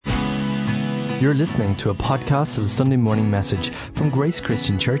You're listening to a podcast of the Sunday morning message from Grace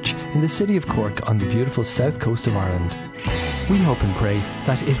Christian Church in the city of Cork on the beautiful south coast of Ireland. We hope and pray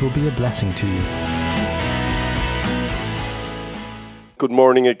that it will be a blessing to you. Good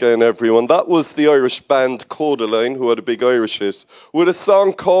morning again, everyone. That was the Irish band Codaline, who had a big Irish hit, with a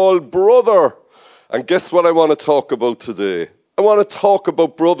song called Brother. And guess what I want to talk about today? I want to talk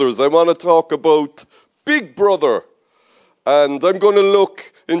about brothers. I want to talk about Big Brother. And I'm going to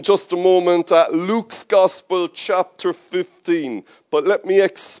look in just a moment at Luke's Gospel, chapter 15. But let me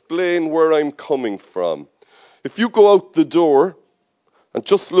explain where I'm coming from. If you go out the door and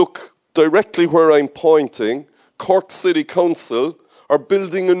just look directly where I'm pointing, Cork City Council are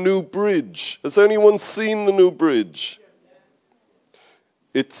building a new bridge. Has anyone seen the new bridge?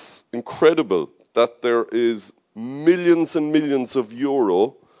 It's incredible that there is millions and millions of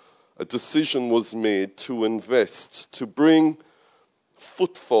euro. A decision was made to invest, to bring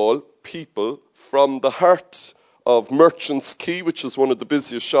footfall people from the heart of Merchants Quay, which is one of the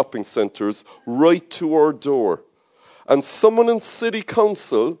busiest shopping centres, right to our door. And someone in City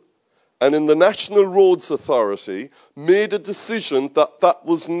Council and in the National Roads Authority made a decision that that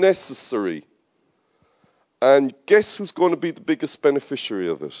was necessary. And guess who's going to be the biggest beneficiary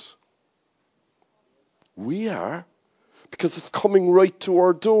of it? We are. Because it's coming right to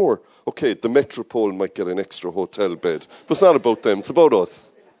our door. Okay, the Metropole might get an extra hotel bed, but it's not about them, it's about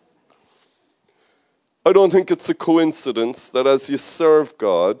us. I don't think it's a coincidence that as you serve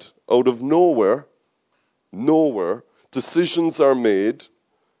God, out of nowhere, decisions are made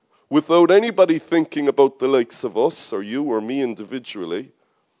without anybody thinking about the likes of us or you or me individually,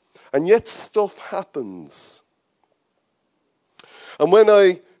 and yet stuff happens. And when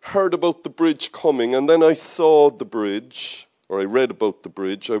I heard about the bridge coming, and then I saw the bridge, or I read about the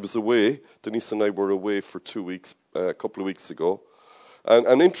bridge. I was away. Denise and I were away for 2 weeks, a couple of weeks ago.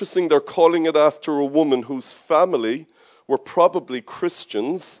 And interesting, they're calling it after a woman whose family were probably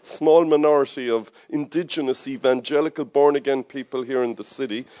Christians, small minority of indigenous evangelical born-again people here in the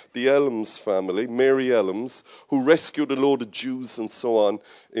city, the Elms family, Mary Elms, who rescued a load of Jews and so on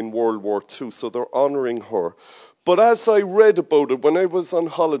in World War II. So they're honouring her. But as I read about it when I was on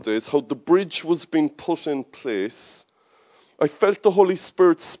holidays, how the bridge was being put in place, I felt the Holy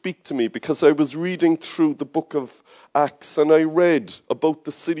Spirit speak to me because I was reading through the book of Acts and I read about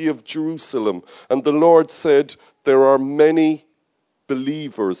the city of Jerusalem. And the Lord said, there are many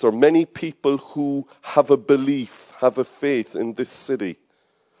believers or many people who have a belief, have a faith in this city.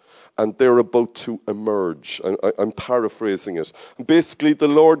 And they're about to emerge. I'm paraphrasing it. And basically, the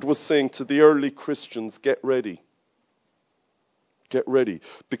Lord was saying to the early Christians, get ready. Get ready,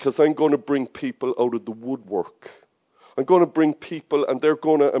 because I'm going to bring people out of the woodwork. I'm going to bring people and they're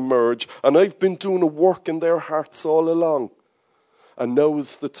going to emerge. And I've been doing a work in their hearts all along. And now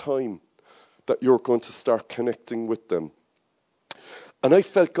is the time that you're going to start connecting with them. And I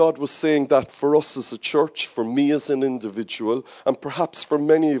felt God was saying that for us as a church, for me as an individual, and perhaps for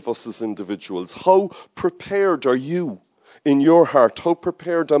many of us as individuals. How prepared are you in your heart? How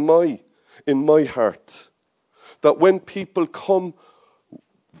prepared am I in my heart? That when people come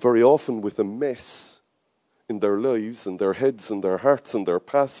very often with a mess in their lives and their heads and their hearts and their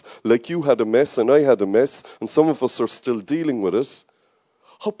past, like you had a mess and I had a mess, and some of us are still dealing with it,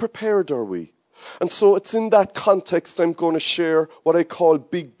 how prepared are we? And so it's in that context I'm going to share what I call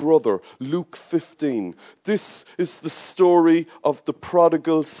Big Brother, Luke 15. This is the story of the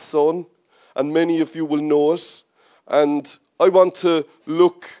prodigal son, and many of you will know it. And I want to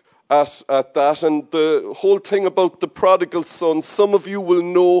look at that. And the whole thing about the prodigal son, some of you will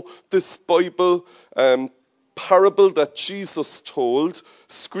know this Bible parable that Jesus told.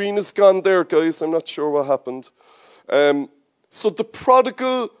 Screen is gone there, guys. I'm not sure what happened. So the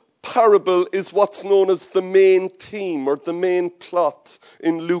prodigal parable is what's known as the main theme or the main plot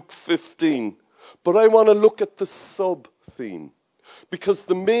in Luke 15. But I want to look at the sub-theme, because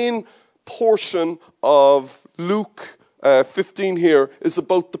the main portion of Luke 15 here is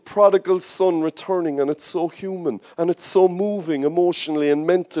about the prodigal son returning, and it's so human and it's so moving emotionally and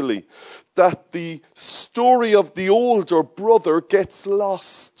mentally that the story of the older brother gets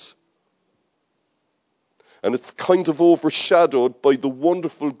lost. And it's kind of overshadowed by the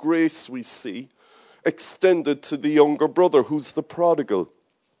wonderful grace we see extended to the younger brother who's the prodigal.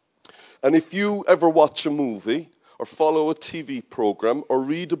 And if you ever watch a movie or follow a TV program or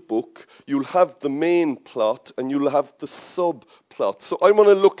read a book, you'll have the main plot and you'll have the subplot. So I want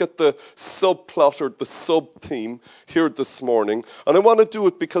to look at the subplot or the sub-theme here this morning. And I want to do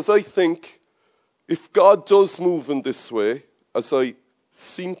it because I think if God does move in this way, as I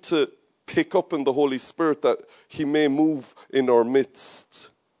seem to pick up in the Holy Spirit that he may move in our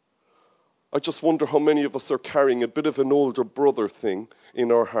midst, I just wonder how many of us are carrying a bit of an older brother thing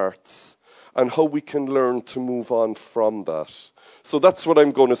in our hearts and how we can learn to move on from that. So that's what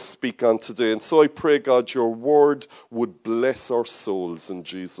I'm going to speak on today. And so I pray, God, your word would bless our souls in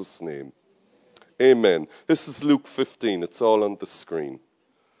Jesus' name. Amen. This is Luke 15. It's all on the screen.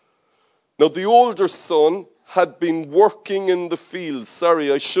 Now, the older son had been working in the fields.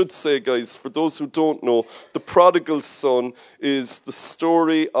 Sorry, I should say, guys, for those who don't know, the prodigal son is the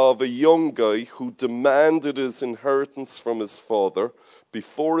story of a young guy who demanded his inheritance from his father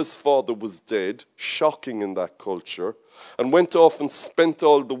before his father was dead, shocking in that culture, and went off and spent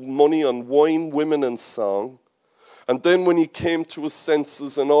all the money on wine, women, and song. And then when he came to his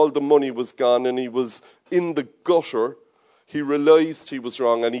senses and all the money was gone and he was in the gutter, he realized he was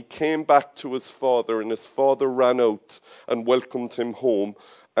wrong and he came back to his father, and his father ran out and welcomed him home.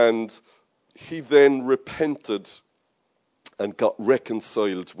 And he then repented and got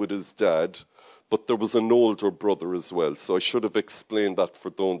reconciled with his dad. But there was an older brother as well. So I should have explained that for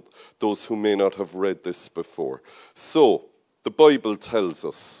those who may not have read this before. So the Bible tells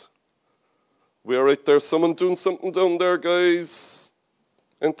us. We all right there? Someone doing something down there, guys?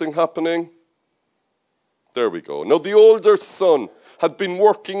 Anything happening? There we go. Now the older son had been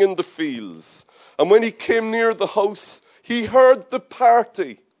working in the fields. And when he came near the house, he heard the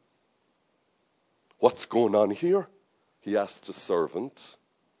party. What's going on here? He asked the servant.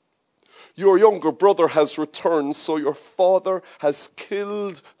 Your younger brother has returned, so your father has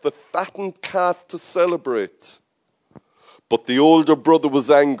killed the fattened calf to celebrate. But the older brother was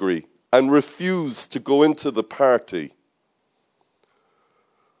angry and refused to go into the party.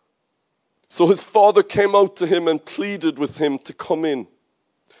 So his father came out to him and pleaded with him to come in.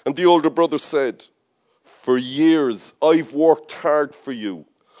 And the older brother said, for years I've worked hard for you.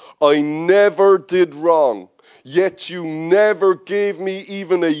 I never did wrong. Yet you never gave me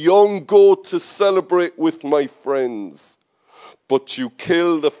even a young goat to celebrate with my friends. But you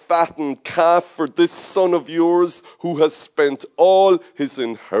killed a fattened calf for this son of yours who has spent all his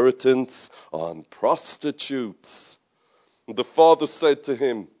inheritance on prostitutes. And the father said to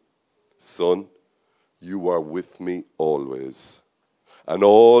him, son, you are with me always, and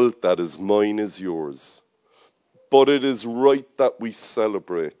all that is mine is yours. But it is right that we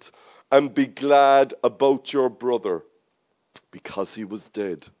celebrate and be glad about your brother, because he was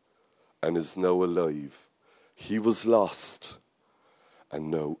dead and is now alive. He was lost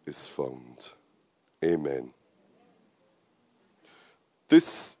and now is found. Amen.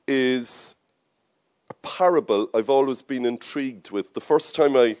 This is a parable I've always been intrigued with. The first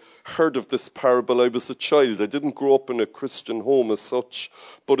time I heard of this parable, I was a child. I didn't grow up in a Christian home as such,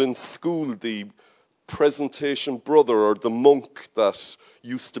 but in school, the presentation brother, or the monk that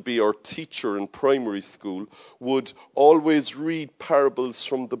used to be our teacher in primary school, would always read parables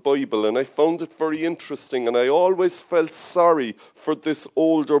from the Bible, and I found it very interesting, and I always felt sorry for this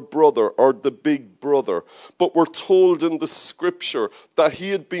older brother, or the big brother. But we're told in the scripture that he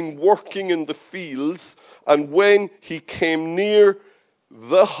had been working in the fields, and when he came near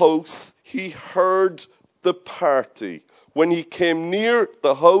the house, he heard the party. When he came near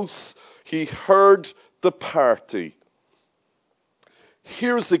the house, he heard the party.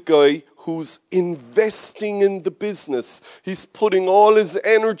 Here's a guy who's investing in the business. He's putting all his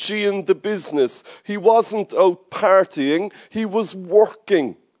energy in the business. He wasn't out partying, he was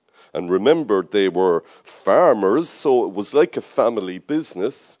working. And remember, they were farmers, so it was like a family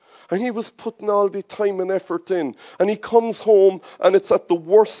business. And he was putting all the time and effort in. And he comes home, and it's at the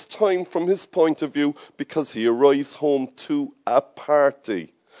worst time from his point of view, because he arrives home to a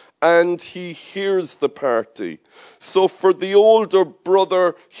party. And he hears the party. So for the older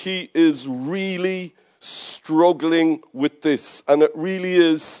brother, he is really struggling with this. And it really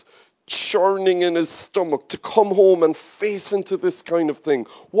is churning in his stomach to come home and face into this kind of thing.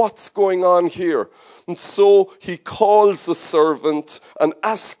 What's going on here? And so he calls the servant and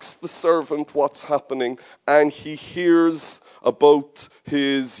asks the servant what's happening. And he hears about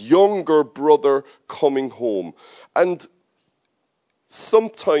his younger brother coming home. And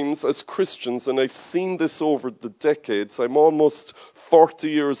sometimes as Christians, and I've seen this over the decades, I'm almost 40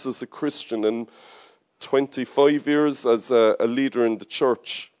 years as a Christian and 25 years as a leader in the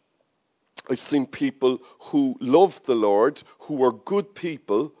church. I've seen people who love the Lord, who are good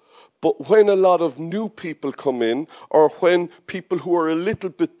people, but when a lot of new people come in, or when people who are a little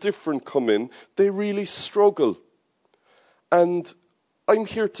bit different come in, they really struggle. And I'm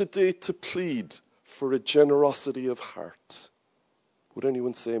here today to plead for a generosity of heart. Would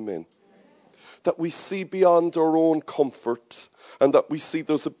anyone say amen? That we see beyond our own comfort, and that we see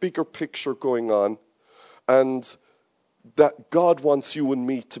there's a bigger picture going on. And that God wants you and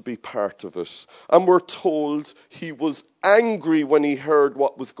me to be part of it. And we're told he was angry when he heard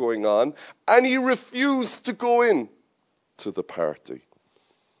what was going on, and he refused to go in to the party.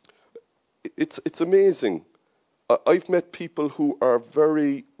 It's amazing. I've met people who are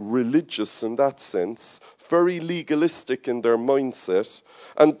very religious in that sense, very legalistic in their mindset,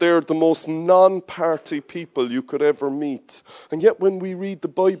 and they're the most non-party people you could ever meet. And yet when we read the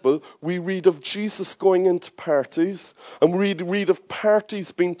Bible, we read of Jesus going into parties, and we read of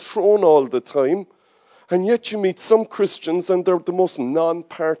parties being thrown all the time, and yet you meet some Christians and they're the most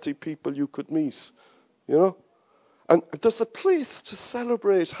non-party people you could meet, you know? And there's a place to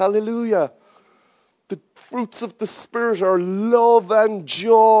celebrate, hallelujah. The fruits of the Spirit are love and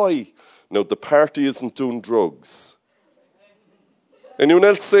joy. Now, the party isn't doing drugs. Anyone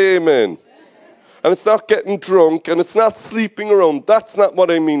else say amen? And it's not getting drunk, and it's not sleeping around. That's not what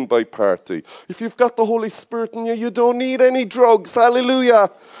I mean by party. If you've got the Holy Spirit in you, you don't need any drugs.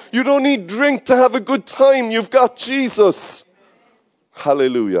 Hallelujah. You don't need drink to have a good time. You've got Jesus.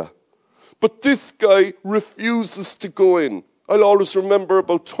 Hallelujah. But this guy refuses to go in. I'll always remember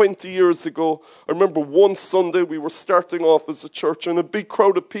about 20 years ago, I remember one Sunday we were starting off as a church and a big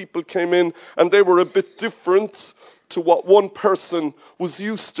crowd of people came in and they were a bit different to what one person was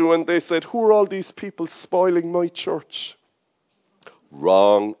used to, and they said, "Who are all these people spoiling my church?"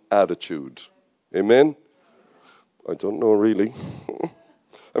 Wrong attitude. Amen? I don't know really.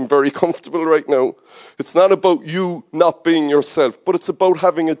 I'm very comfortable right now. It's not about you not being yourself, but it's about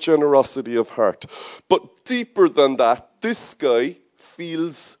having a generosity of heart. But deeper than that, this guy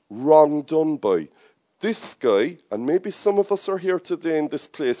feels wrong done by. This guy, and maybe some of us are here today in this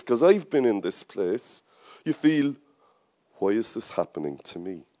place, because I've been in this place, you feel, why is this happening to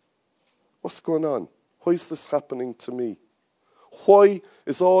me? What's going on? Why is this happening to me? Why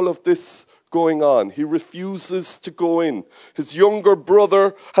is all of this going on? He refuses to go in. His younger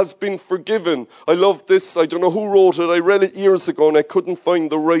brother has been forgiven. I love this. I don't know who wrote it. I read it years ago and I couldn't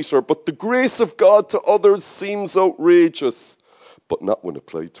find the writer. But the grace of God to others seems outrageous, but not when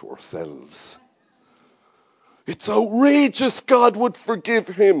applied to ourselves. It's outrageous God would forgive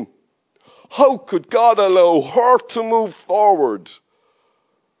him. How could God allow her to move forward?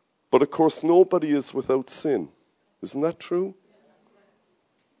 But of course, nobody is without sin. Isn't that true?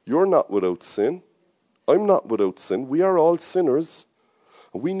 You're not without sin. I'm not without sin. We are all sinners.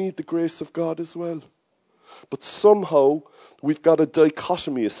 And we need the grace of God as well. But somehow we've got a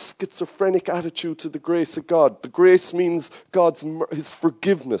dichotomy, a schizophrenic attitude to the grace of God. The grace means his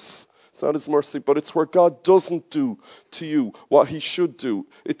forgiveness. It's not his mercy, but it's where God doesn't do to you what he should do.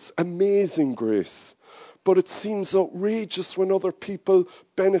 It's amazing grace. But it seems outrageous when other people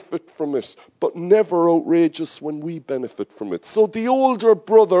benefit from it, but never outrageous when we benefit from it. So the older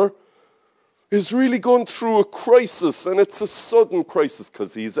brother is really going through a crisis, and it's a sudden crisis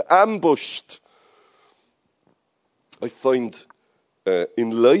because he's ambushed. I find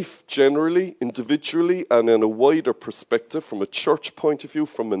in life generally, individually, and in a wider perspective, from a church point of view,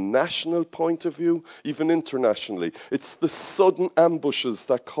 from a national point of view, even internationally, it's the sudden ambushes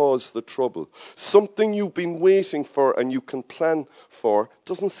that cause the trouble. Something you've been waiting for and you can plan for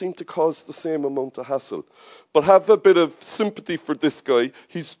doesn't seem to cause the same amount of hassle. But have a bit of sympathy for this guy.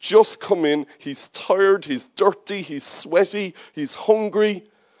 He's just come in, he's tired, he's dirty, he's sweaty, he's hungry,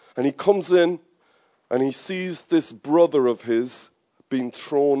 and he comes in and he sees this brother of his being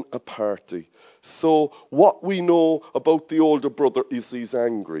thrown a party. So what we know about the older brother is he's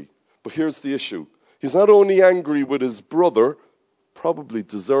angry. But here's the issue. He's not only angry with his brother, probably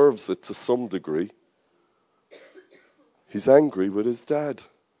deserves it to some degree. He's angry with his dad.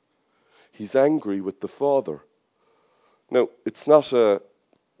 He's angry with the father. Now, it's not you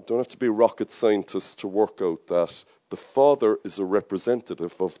don't have to be a rocket scientist to work out that the father is a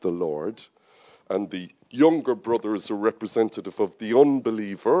representative of the Lord, and the younger brother is a representative of the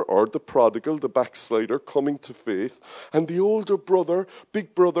unbeliever or the prodigal, the backslider coming to faith. And the older brother,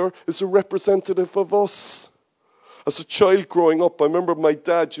 big brother, is a representative of us. As a child growing up, I remember my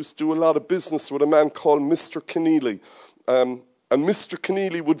dad used to do a lot of business with a man called Mr. Keneally. And Mr.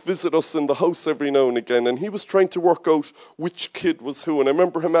 Keneally would visit us in the house every now and again, and he was trying to work out which kid was who. And I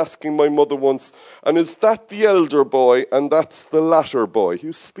remember him asking my mother once, "And is that the elder boy and that's the latter boy?" He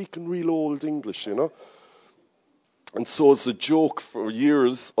was speaking real old English, you know. And so as a joke for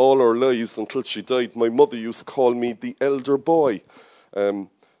years, all our lives until she died, my mother used to call me the elder boy.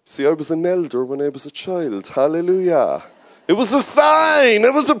 See, I was an elder when I was a child. Hallelujah. It was a sign.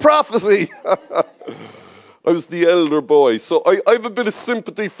 It was a prophecy. I was the elder boy. So I have a bit of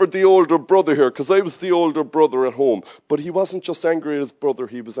sympathy for the older brother here, because I was the older brother at home. But he wasn't just angry at his brother,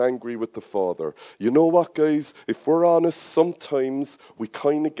 he was angry with the father. You know what, guys? If we're honest, sometimes we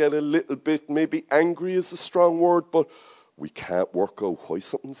kind of get a little bit, maybe angry is a strong word, but we can't work out why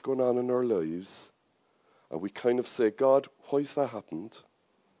something's going on in our lives. And we kind of say, God, why's that happened?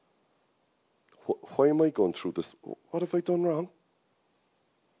 Why am I going through this? What have I done wrong?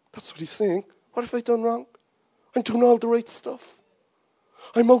 That's what he's saying. What have I done wrong? I'm doing all the right stuff.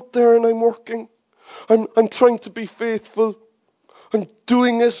 I'm out there and I'm working. I'm trying to be faithful. I'm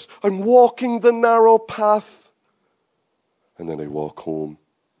doing it. I'm walking the narrow path. And then I walk home.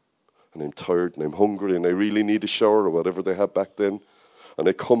 And I'm tired and I'm hungry and I really need a shower or whatever they had back then. And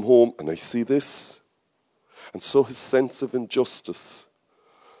I come home and I see this. And so his sense of injustice.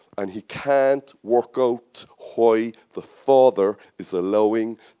 And he can't work out why the father is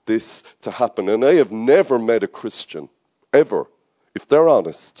allowing this to happen. And I have never met a Christian, ever, if they're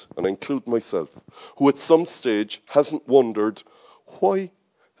honest, and I include myself, who at some stage hasn't wondered, why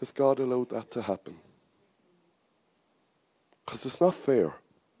has God allowed that to happen? Because it's not fair.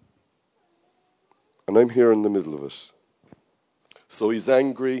 And I'm here in the middle of it. So he's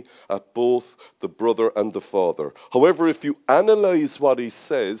angry at both the brother and the father. However, if you analyze what he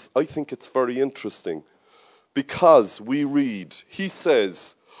says, I think it's very interesting. Because we read, he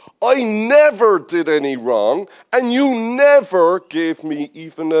says, I never did any wrong, and you never gave me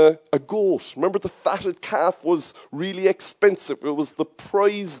even a goat. Remember, the fatted calf was really expensive. It was the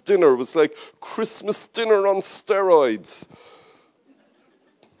prize dinner. It was like Christmas dinner on steroids.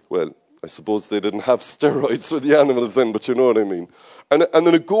 Well, I suppose they didn't have steroids for the animals then, but you know what I mean. And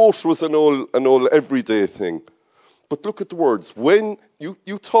a goat was an old everyday thing. But look at the words. When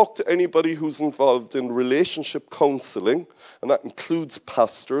you talk to anybody who's involved in relationship counseling, and that includes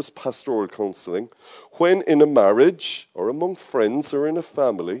pastors, pastoral counseling, when in a marriage or among friends or in a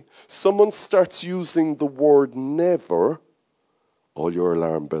family, someone starts using the word never, all your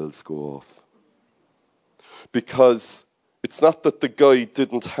alarm bells go off. Because it's not that the guy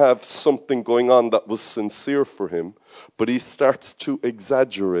didn't have something going on that was sincere for him, but he starts to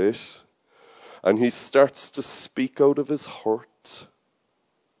exaggerate and he starts to speak out of his hurt.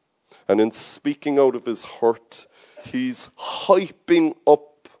 And in speaking out of his hurt, he's hyping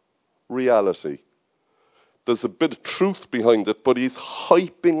up reality. There's a bit of truth behind it, but he's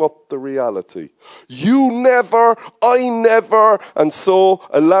hyping up the reality. You never, I never, and so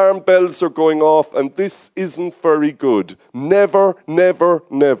alarm bells are going off, and this isn't very good. Never, never,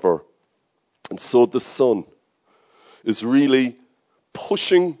 never. And so the son is really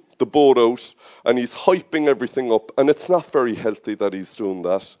pushing the boat out, and he's hyping everything up, and it's not very healthy that he's doing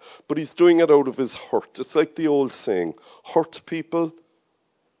that, but he's doing it out of his hurt. It's like the old saying, hurt people.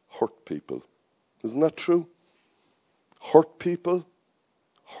 Isn't that true? Hurt people.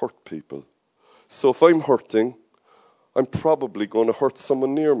 So if I'm hurting, I'm probably going to hurt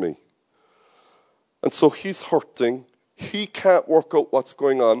someone near me. And so he's hurting. He can't work out what's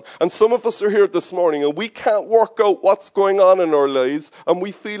going on. And some of us are here this morning and we can't work out what's going on in our lives and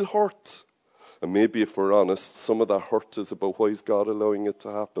we feel hurt. And maybe if we're honest, some of that hurt is about why is God allowing it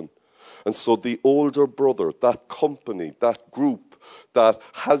to happen. And so the older brother, that company, that group that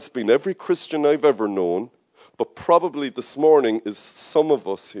has been every Christian I've ever known, but probably this morning is some of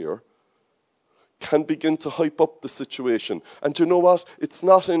us here, can begin to hype up the situation. And you know what? It's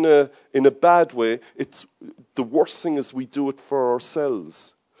not in a bad way. It's the worst thing is we do it for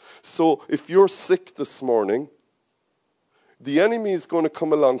ourselves. So if you're sick this morning, the enemy is going to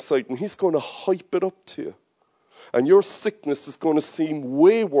come alongside and he's going to hype it up to you. And your sickness is going to seem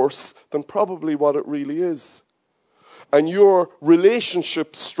way worse than probably what it really is. And your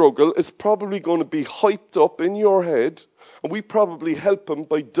relationship struggle is probably going to be hyped up in your head. And we probably help him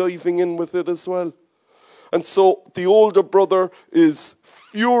by diving in with it as well. And so the older brother is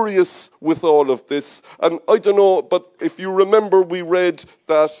furious with all of this. And I don't know, but if you remember, we read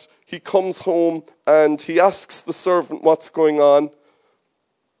that he comes home and he asks the servant what's going on.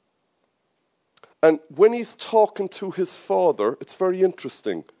 And when he's talking to his father, it's very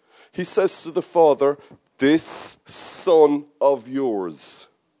interesting. He says to the father, this son of yours,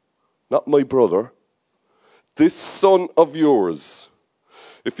 not my brother, this son of yours.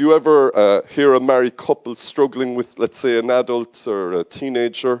 If you ever hear a married couple struggling with, let's say, an adult or a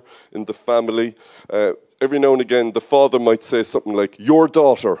teenager in the family, every now and again the father might say something like, your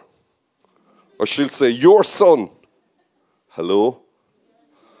daughter. Or she'll say, your son. Hello?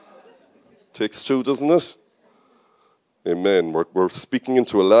 Takes two, doesn't it? Amen. We're speaking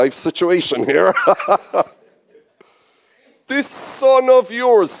into a live situation here. this son of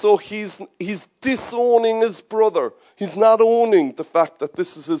yours, so he's disowning his brother. He's not owning the fact that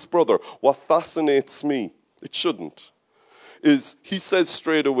this is his brother. What fascinates me, it shouldn't, is he says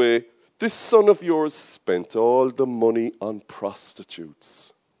straight away, this son of yours spent all the money on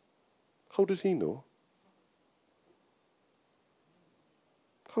prostitutes. How did he know?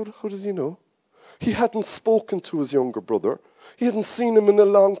 How did he know? He hadn't spoken to his younger brother. He hadn't seen him in a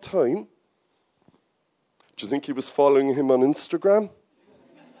long time. Do you think he was following him on Instagram?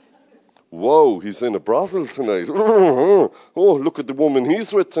 Whoa, he's in a brothel tonight. Oh, look at the woman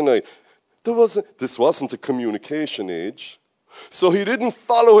he's with tonight. This wasn't a communication age. So he didn't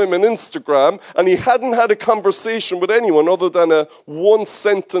follow him on Instagram, and he hadn't had a conversation with anyone other than a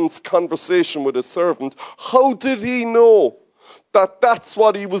one-sentence conversation with a servant. How did he know that that's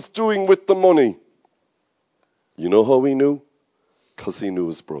what he was doing with the money? You know how he knew? Because he knew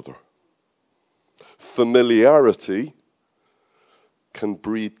his brother. Familiarity can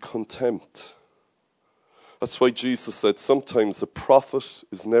breed contempt. That's why Jesus said sometimes a prophet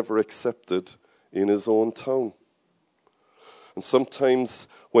is never accepted in his own town. And sometimes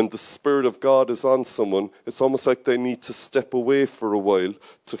when the Spirit of God is on someone, it's almost like they need to step away for a while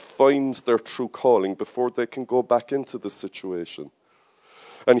to find their true calling before they can go back into the situation.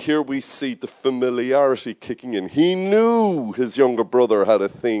 And here we see the familiarity kicking in. He knew his younger brother had a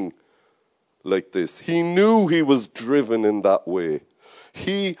thing like this. He knew he was driven in that way.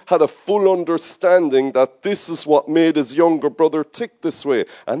 He had a full understanding that this is what made his younger brother tick this way.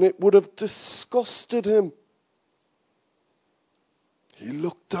 And it would have disgusted him. He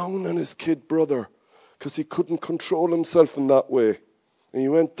looked down on his kid brother because he couldn't control himself in that way. And he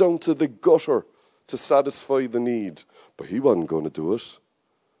went down to the gutter to satisfy the need. But he wasn't going to do it.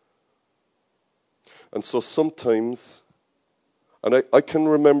 And so sometimes, and I can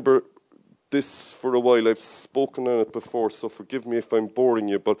remember this for a while, I've spoken on it before, so forgive me if I'm boring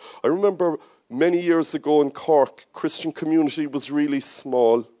you, but I remember many years ago in Cork, Christian community was really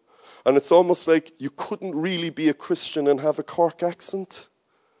small, and it's almost like you couldn't really be a Christian and have a Cork accent.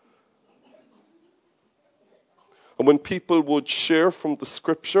 And when people would share from the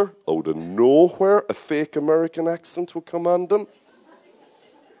scripture, out of nowhere, a fake American accent would come on them.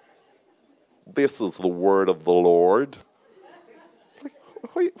 This is the word of the Lord.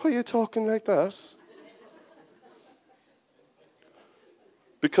 Like, why are you talking like that?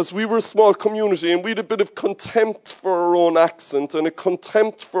 Because we were a small community and we had a bit of contempt for our own accent and a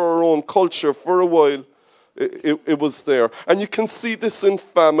contempt for our own culture for a while. It was there. And you can see this in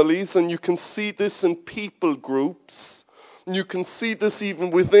families, and you can see this in people groups. And you can see this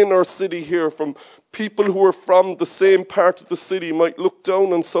even within our city here, from people who are from the same part of the city might look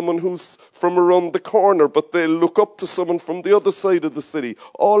down on someone who's from around the corner, but they'll look up to someone from the other side of the city.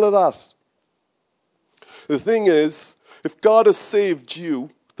 All of that. The thing is, if God has saved you,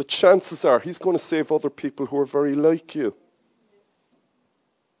 the chances are he's going to save other people who are very like you.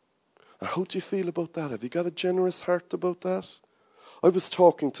 And how do you feel about that? Have you got a generous heart about that? I was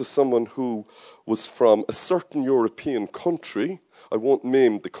talking to someone who was from a certain European country. I won't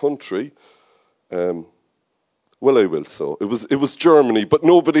name the country. Well, I will, so. It was Germany, but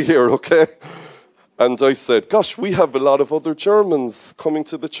nobody here, okay? And I said, gosh, we have a lot of other Germans coming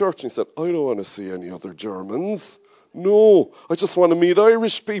to the church. And he said, I don't want to see any other Germans. No, I just want to meet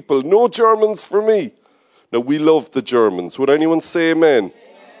Irish people. No Germans for me. Now, we love the Germans. Would anyone say amen?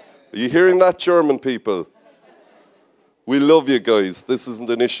 Are you hearing that, German people? We love you guys. This isn't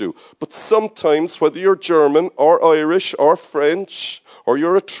an issue. But sometimes, whether you're German or Irish or French, or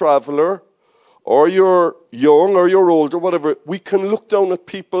you're a traveller, or you're young or you're older, whatever, we can look down at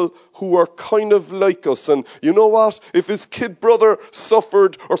people who are kind of like us. And you know what? If his kid brother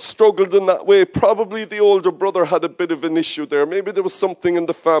suffered or struggled in that way, probably the older brother had a bit of an issue there. Maybe there was something in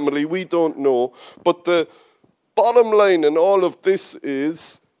the family. We don't know. But the bottom line in all of this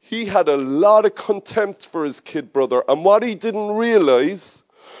is he had a lot of contempt for his kid brother. And what he didn't realize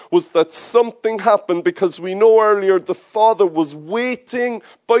was that something happened, because we know earlier the father was waiting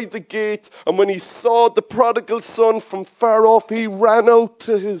by the gate, and when he saw the prodigal son from far off, he ran out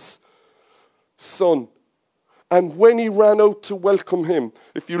to his son. And when he ran out to welcome him,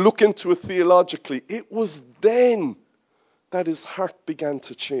 if you look into it theologically, it was then that his heart began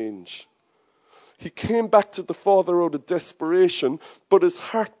to change. He came back to the father out of desperation, but his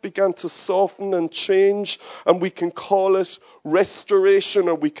heart began to soften and change, and we can call it restoration,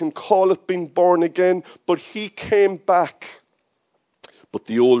 or we can call it being born again. But he came back. But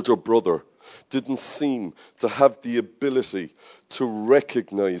the older brother, didn't seem to have the ability to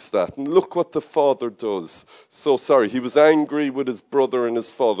recognize that. And look what the father does. So sorry, he was angry with his brother and his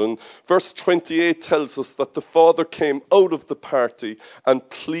father. And verse 28 tells us that the father came out of the party and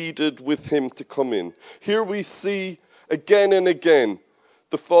pleaded with him to come in. Here we see again and again,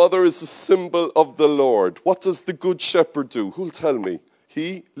 the father is a symbol of the Lord. What does the good shepherd do? Who'll tell me?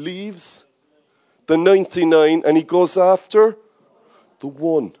 He leaves the 99 and he goes after the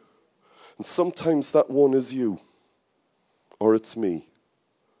one. And sometimes that one is you. Or it's me.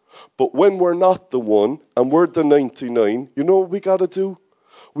 But when we're not the one and we're the 99, you know what we got to do?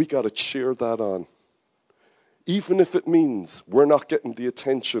 We got to cheer that on. Even if it means we're not getting the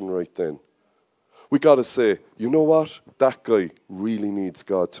attention right then. We got to say, you know what? That guy really needs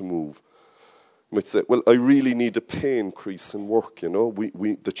God to move. You might say, well, I really need a pay increase in work, you know.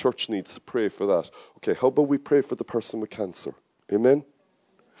 The church needs to pray for that. Okay, how about we pray for the person with cancer? Amen?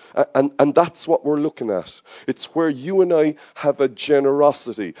 And that's what we're looking at. It's where you and I have a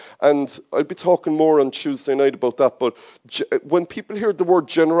generosity. And I'll be talking more on Tuesday night about that. But when people hear the word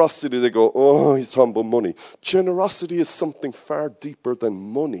generosity, they go, oh, he's talking about money. Generosity is something far deeper than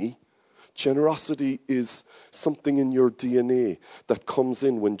money. Generosity is something in your DNA that comes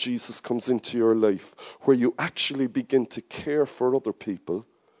in when Jesus comes into your life, where you actually begin to care for other people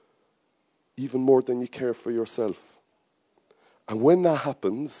even more than you care for yourself. And when that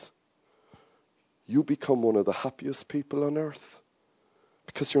happens, you become one of the happiest people on earth.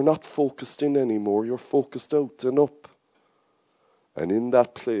 Because you're not focused in anymore, you're focused out and up. And in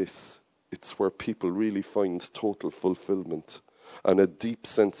that place, it's where people really find total fulfillment and a deep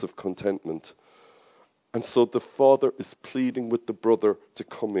sense of contentment. And so the father is pleading with the brother to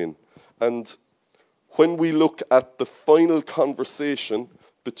come in. And when we look at the final conversation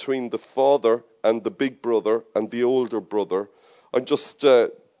between the father and the big brother and the older brother, I'm just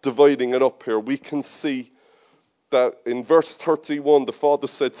dividing it up here. We can see that in verse 31, the father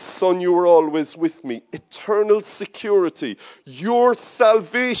said, son, you are always with me. Eternal security. Your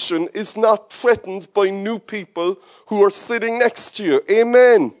salvation is not threatened by new people who are sitting next to you.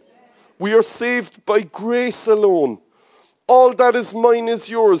 Amen. We are saved by grace alone. All that is mine is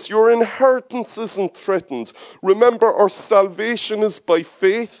yours. Your inheritance isn't threatened. Remember, our salvation is by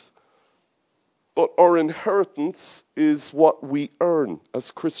faith. But our inheritance is what we earn as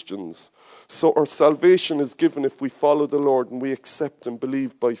Christians. So our salvation is given if we follow the Lord and we accept and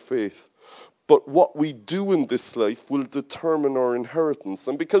believe by faith. But what we do in this life will determine our inheritance.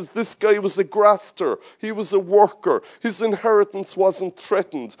 And because this guy was a grafter, he was a worker, his inheritance wasn't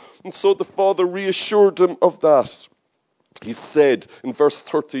threatened. And so the father reassured him of that. He said in verse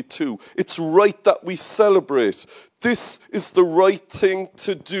 32, it's right that we celebrate. This is the right thing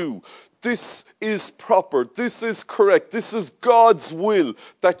to do. This is proper. This is correct. This is God's will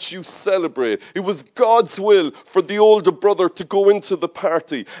that you celebrate. It was God's will for the older brother to go into the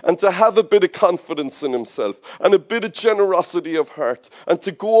party and to have a bit of confidence in himself and a bit of generosity of heart and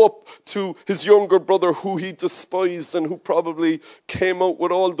to go up to his younger brother who he despised and who probably came out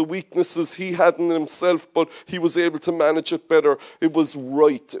with all the weaknesses he had in himself, but he was able to manage it better. It was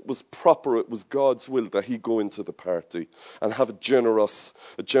right. It was proper. It was God's will that he go into the party and have a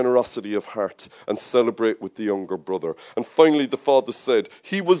generosity of heart and celebrate with the younger brother. And finally the father said,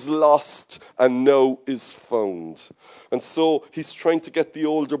 he was lost and now is found. And so he's trying to get the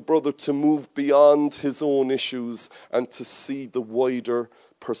older brother to move beyond his own issues and to see the wider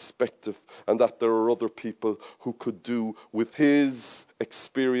perspective, and that there are other people who could do with his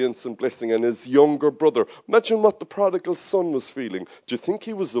experience and blessing. And his younger brother, imagine what the prodigal son was feeling. Do you think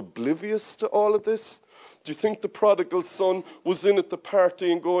he was oblivious to all of this? Do you think the prodigal son was in at the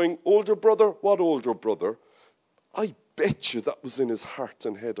party and going, older brother? What older brother? I bet you that was in his heart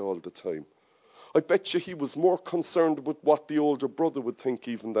and head all the time. I bet you he was more concerned with what the older brother would think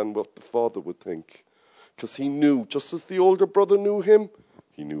even than what the father would think. Because he knew, just as the older brother knew him,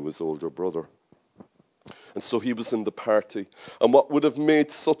 he knew his older brother. And so he was in the party. And what would have made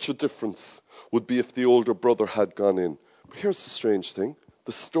such a difference would be if the older brother had gone in. But here's the strange thing.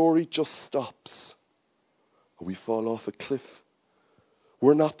 The story just stops. We fall off a cliff.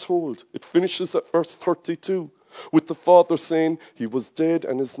 We're not told. It finishes at verse 32 with the father saying, he was dead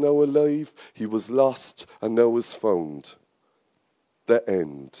and is now alive. He was lost and now is found. The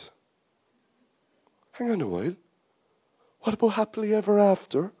end. Hang on a while. What about happily ever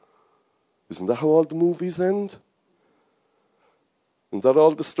after? Isn't that how all the movies end? Isn't that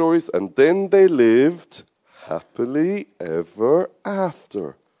all the stories? And then they lived happily ever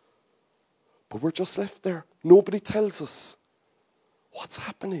after. But we're just left there. Nobody tells us. What's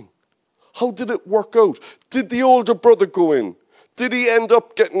happening? How did it work out? Did the older brother go in? Did he end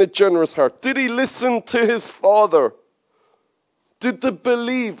up getting a generous heart? Did he listen to his father? Did the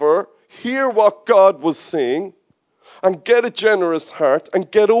believer hear what God was saying and get a generous heart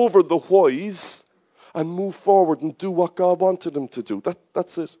and get over the whys and move forward and do what God wanted him to do?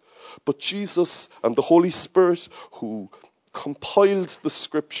 That's it. But Jesus and the Holy Spirit, who compiled the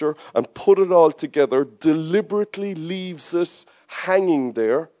scripture and put it all together, deliberately leaves it hanging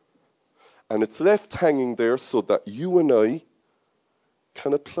there. And it's left hanging there so that you and I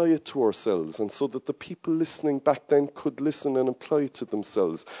can apply it to ourselves, and so that the people listening back then could listen and apply it to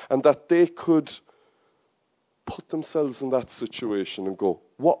themselves, and that they could put themselves in that situation and go,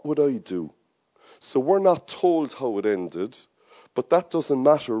 what would I do? So we're not told how it ended, but that doesn't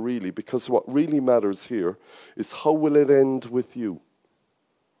matter really, because what really matters here is how will it end with you?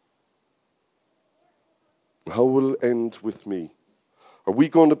 How will it end with me? Are we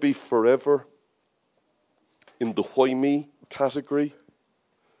going to be forever in the why me category?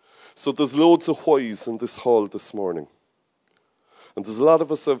 So there's loads of whys in this hall this morning. And there's a lot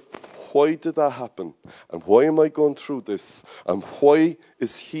of us of, why did that happen? And why am I going through this? And why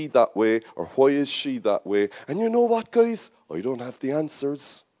is he that way? Or why is she that way? And you know what, guys? I don't have the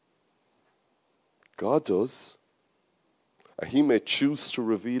answers. God does. And he may choose to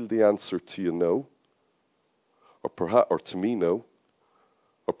reveal the answer to you now. Or to me now.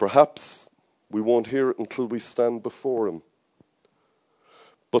 Or perhaps we won't hear it until we stand before him.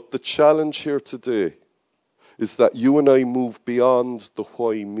 But the challenge here today is that you and I move beyond the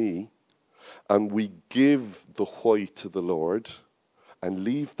why me, and we give the why to the Lord and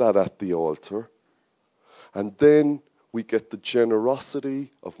leave that at the altar. And then we get the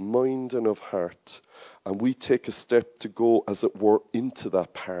generosity of mind and of heart, and we take a step to go, as it were, into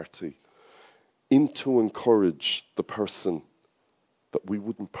that party, into encourage the person that we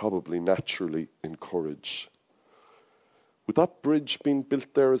wouldn't probably naturally encourage. With that bridge being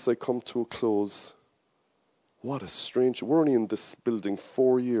built there as I come to a close, what a strange... We're only in this building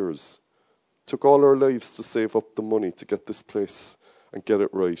 4 years. Took all our lives to save up the money to get this place and get it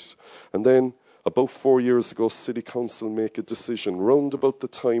right. And then, about 4 years ago, City Council make a decision round about the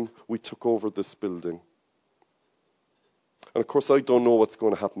time we took over this building. And of course, I don't know what's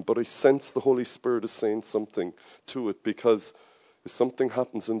going to happen, but I sense the Holy Spirit is saying something to it, because if something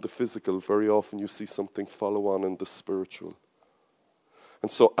happens in the physical, very often you see something follow on in the spiritual. And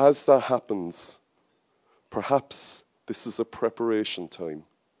so as that happens, perhaps this is a preparation time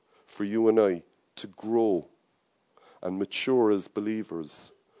for you and I to grow and mature as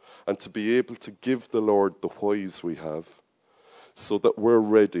believers, and to be able to give the Lord the whys we have, so that we're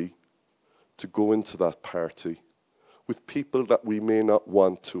ready to go into that party with people that we may not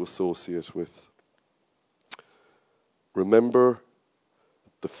want to associate with. Remember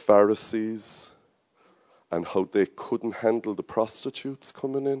the Pharisees and how they couldn't handle the prostitutes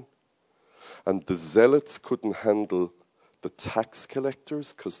coming in, and the zealots couldn't handle the tax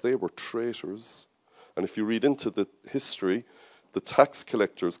collectors because they were traitors. And if you read into the history, the tax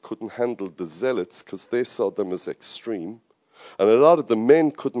collectors couldn't handle the zealots because they saw them as extreme. And a lot of the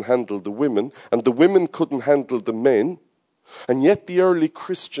men couldn't handle the women, and the women couldn't handle the men. And yet the early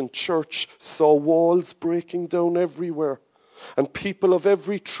Christian church saw walls breaking down everywhere, and people of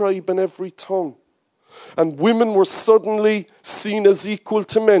every tribe and every tongue. And women were suddenly seen as equal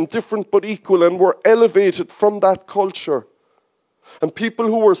to men, different but equal, and were elevated from that culture. And people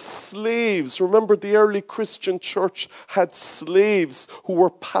who were slaves, remember the early Christian church had slaves who were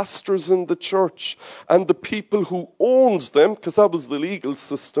pastors in the church. And the people who owned them, because that was the legal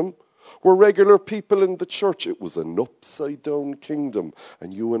system, were regular people in the church. It was an upside down kingdom.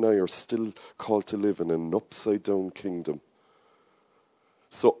 And you and I are still called to live in an upside down kingdom.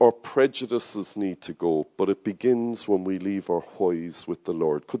 So our prejudices need to go, but it begins when we leave our whys with the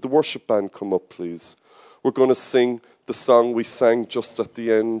Lord. Could the worship band come up, please? We're going to sing the song we sang just at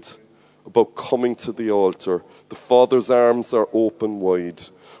the end about coming to the altar. The Father's arms are open wide.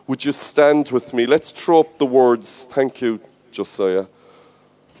 Would you stand with me? Let's throw up the words. Thank you, Josiah.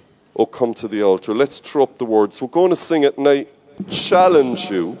 Oh, come to the altar. Let's throw up the words. We're going to sing it, and I challenge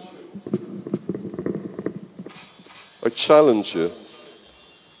you. I challenge you.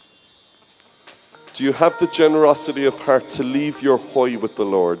 Do you have the generosity of heart to leave your why with the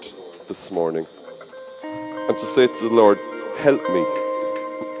Lord this morning? And to say to the Lord, help me,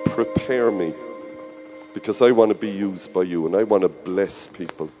 prepare me, because I want to be used by you and I want to bless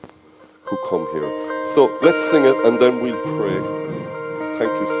people who come here. So let's sing it and then we'll pray.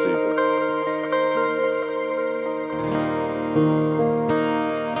 Thank you, Stephen.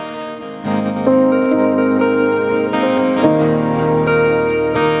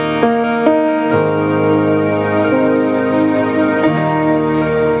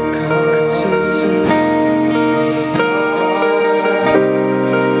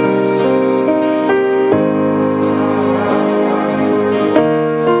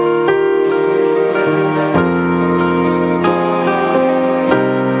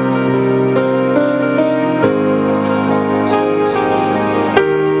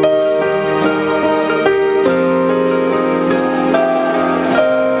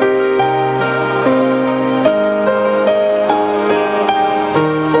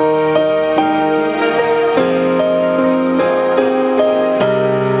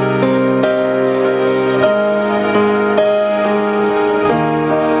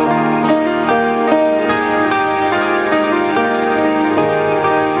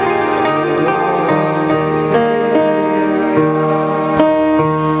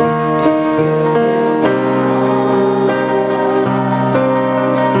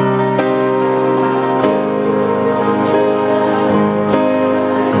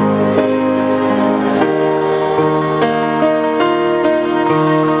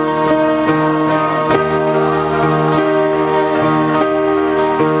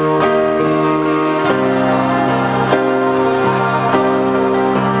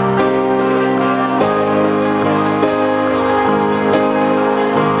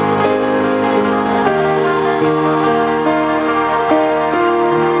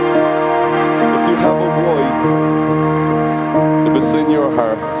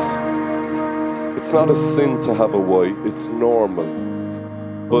 It's not a sin to have a why, it's normal.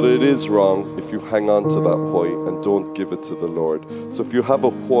 But it is wrong if you hang on to that why and don't give it to the Lord. So if you have a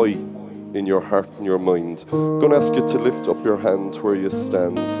why in your heart and your mind, I'm going to ask you to lift up your hand where you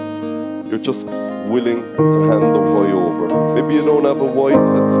stand. You're just willing to hand the why over. Maybe you don't have a why,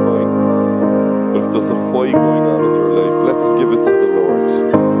 that's fine. But if there's a why going on in your life, let's give it to the Lord.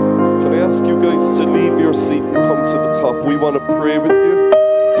 Can I ask you guys to leave your seat and come to the top? We want to pray with you.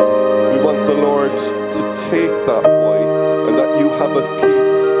 We want the Lord to take that why and that you have a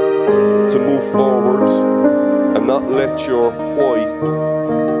peace to move forward and not let your why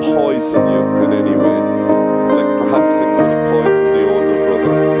poison you in any way. Like perhaps it could have poisoned the older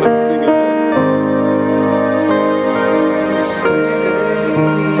brother. Let's sing again.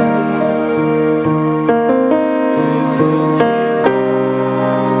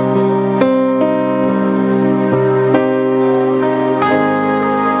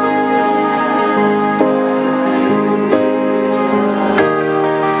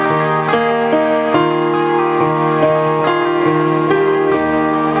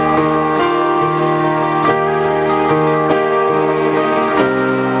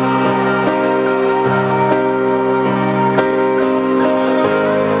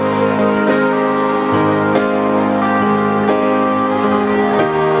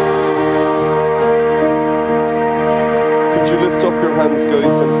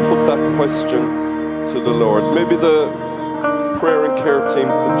 Guys, and put that question to the Lord. Maybe the prayer and care team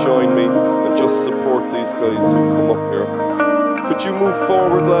could join me and just support these guys who've come up here. Could you move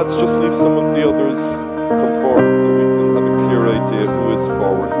forward, lads? Just leave some of the others come forward so we can have a clear idea who is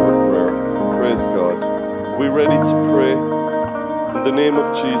forward for prayer. Praise God. Are we ready to pray? In the name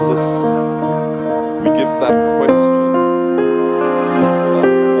of Jesus, we give that question.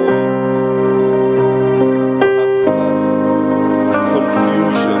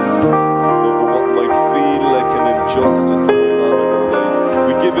 Justice going on in our lives.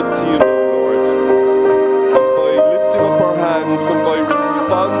 We give it to you now, Lord. And by lifting up our hands and by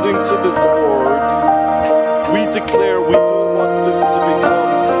responding to this word, we declare we don't want this to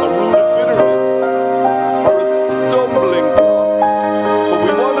become a root of bitterness or a stumbling block, but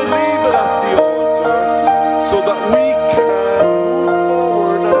we want to leave it at the altar so that we can move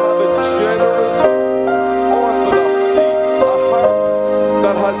forward and have a generous orthodoxy, a heart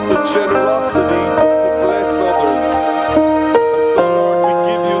that has the generosity to bless others. And so, Lord, we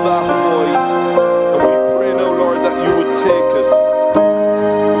give you that why, and we pray now, Lord, that you would take it.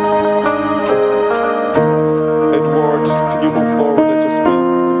 Edward, can you move forward? I just feel the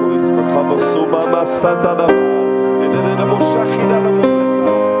Holy Spirit.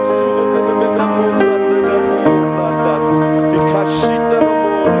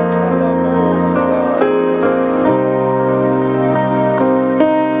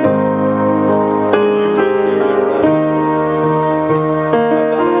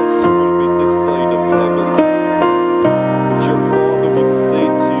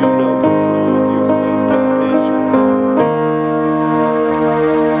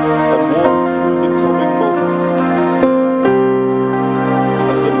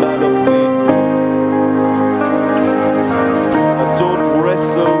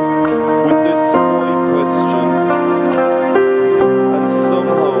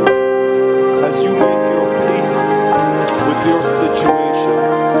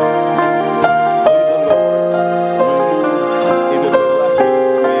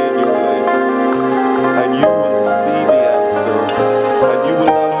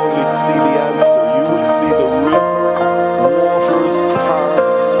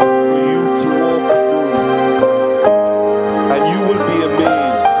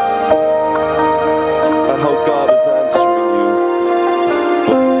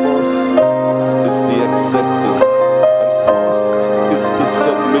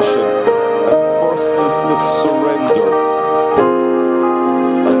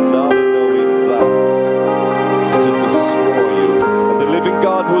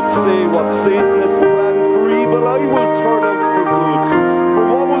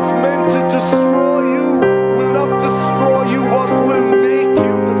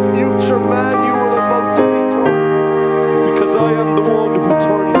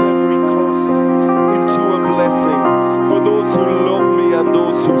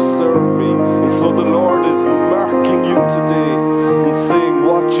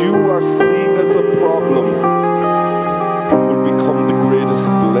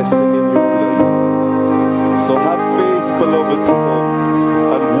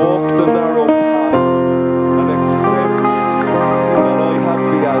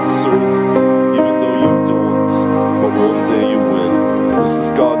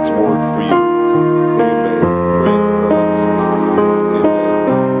 God's word for you.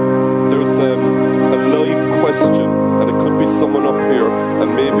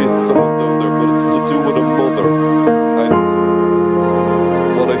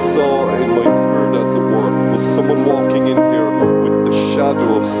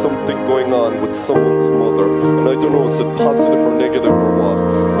 something going on with someone's mother. And I don't know, is it positive or negative or what,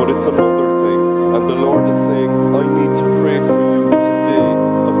 but it's a mother thing. And the Lord is saying, I need to pray for you today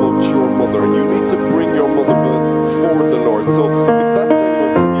about your mother. And you need to bring your mother before the Lord. So if that's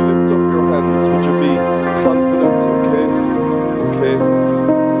anyone, can you lift up your hands? Would you be confident?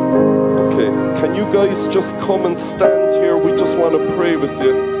 Okay. Can you guys just come and stand here? We just want to pray with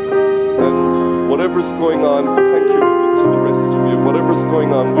you. And whatever's going on, thank you to the rest of you. Whatever's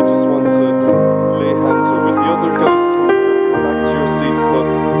going on, we just want to lay hands over it. The other guys can go back to your seats, but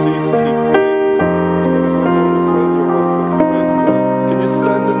please keep praying. Do you want to go down as well? You're welcome. Praise God. Can you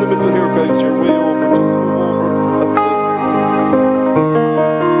stand in the middle here, guys? You're way over. Just move over. That's it.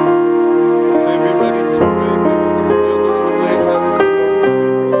 Okay, be ready to pray. Maybe some of the others would lay hands on our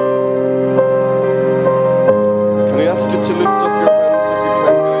brothers. Can I ask you to lift up your hands if you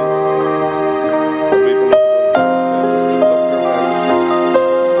can, guys? Or maybe not. Okay, just lift up your hands.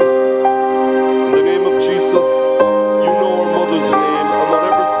 In the name of Jesus, you know our mother's name and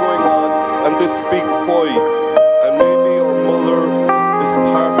whatever's going on, and they speak why. And maybe our mother is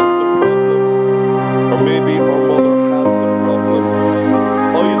part of the problem, or maybe our mother has a problem.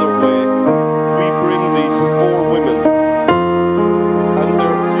 Either way, we bring these 4 women and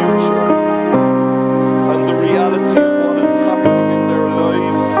their future and the reality of what is happening in their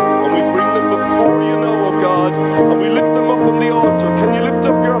lives, and we bring them before you now, oh God, and we lift them up on the altar. Can you lift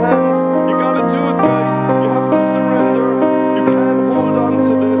up your hands? You got to do it, guys. You have to surrender. You can't hold on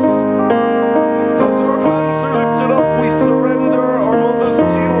to this. As our hands are lifted up, we surrender our mothers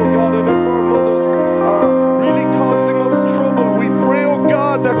to you, oh God. And if our mothers are really causing us trouble, we pray, oh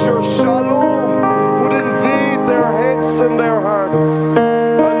God, that your shalom would invade their heads and their hearts,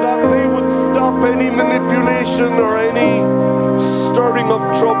 and that they would stop any manipulation or any stirring of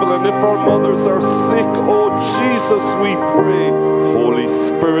trouble. And if our mothers are sick, oh Jesus, we pray, Holy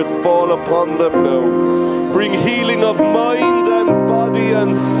Spirit, fall upon them now. Bring healing of mind and body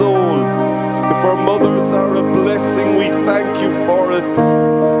and soul. If our mothers are a blessing, we thank you for it.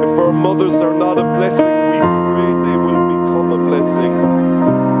 If our mothers are not a blessing, we pray they will become a blessing.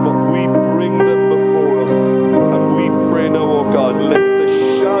 But we bring them before us, and we pray now, oh God, let the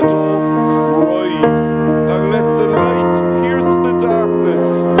shadow rise, and let the light pierce the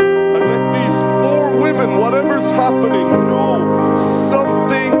darkness, and let these 4 women, whatever's happening, know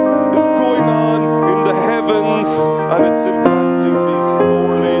something is going on in the heavens, and it's impacting these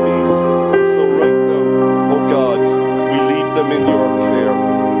 4 ladies. And so right now, oh God, we leave them in your care,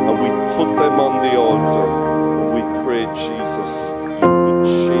 and we put them on the altar, and we pray, Jesus, you would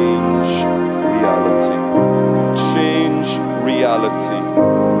change reality. Change reality,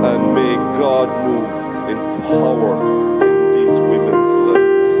 and may God move in power in these women's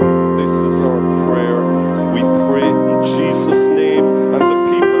lives. This is our prayer. We pray in Jesus' name, and the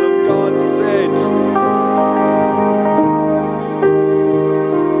people of God said,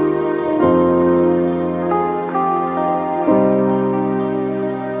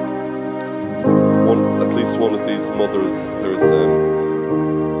 at least one of these mothers, there's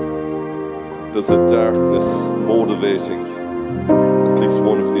a darkness motivating at least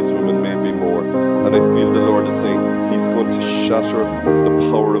one of these women, maybe more. And I feel the Lord is saying he's going to shatter the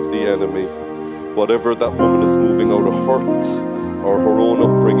power of the enemy. Whatever that woman is moving out of hurt or her own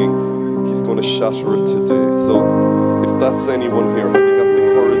upbringing, he's going to shatter it today. So if that's anyone here, have you got the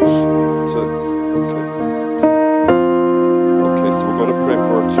courage to... Okay, so we're going to pray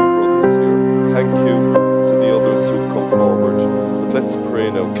for our 2 brothers here. Thank you to the others who've come forward. But let's pray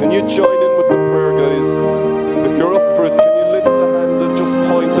now. Can you join in with the prayer, guys? If you're up for it, can you lift a hand and just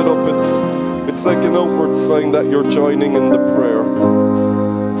point it up? It's like an outward sign that you're joining in the prayer.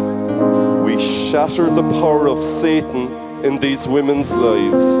 We shatter the power of Satan in these women's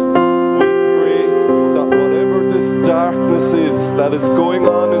lives. We pray that whatever this darkness is that is going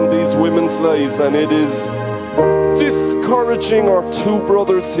on in these women's lives, and it is discouraging our 2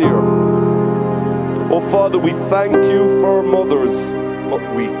 brothers here. Oh Father, we thank you for our mothers, but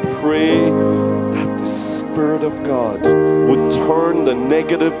we pray that the Spirit of God would turn the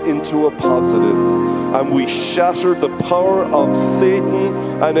negative into a positive, and we shatter the power of Satan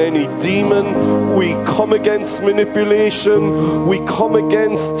and any demon. We come against manipulation, we come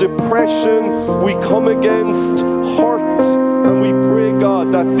against depression, we come against hurt, and we pray,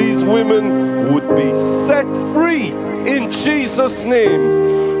 God, that these women would be set free in Jesus' name.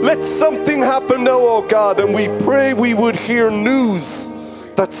 Let something happen now, oh God, and we pray we would hear news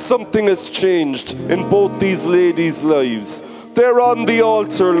that something has changed in both these ladies' lives. They're on the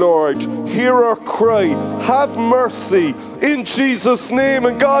altar, Lord. Hear our cry. Have mercy in Jesus' name.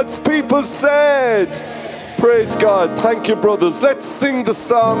 And God's people said, Praise God. Thank you, brothers. Let's sing the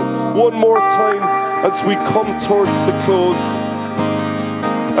song one more time as we come towards the close.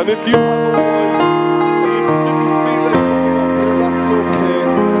 And if you have a while and you didn't feel like coming up here, that's okay.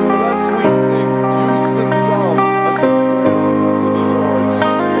 But as we sing, use the song as a prayer to the Lord.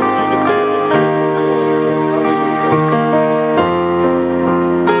 Give it to Him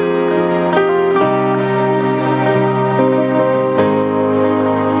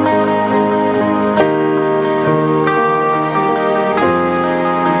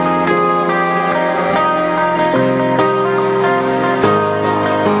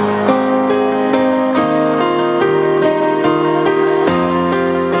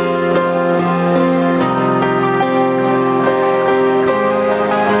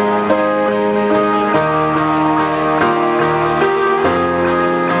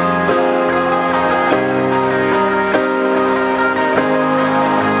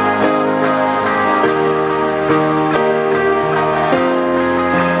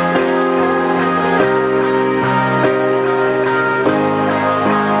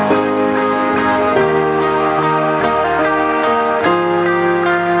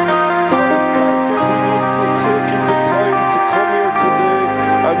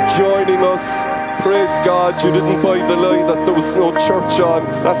and you didn't buy the lie that there was no church on.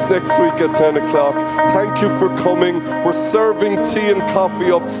 That's next week at 10 o'clock. Thank you for coming. We're serving tea and coffee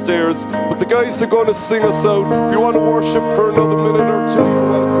upstairs, but the guys are going to sing us out. If you want to worship for another minute or two, you're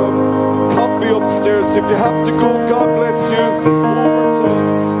welcome. Coffee upstairs. If you have to go, God bless you. Over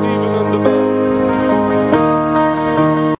to Stephen.